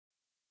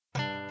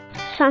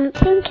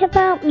Something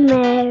about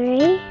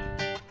Mary.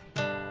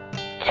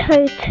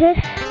 Totus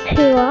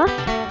Tuus.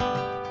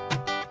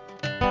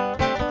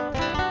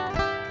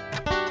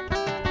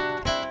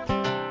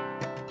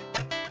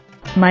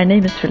 My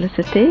name is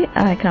Felicity.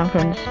 I come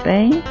from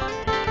Spain,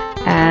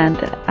 and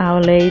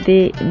Our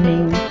Lady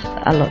means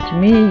a lot to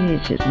me.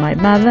 She's my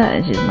mother,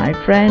 and she's my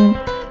friend,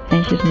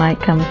 and she's my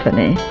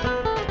company.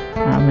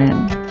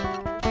 Amen.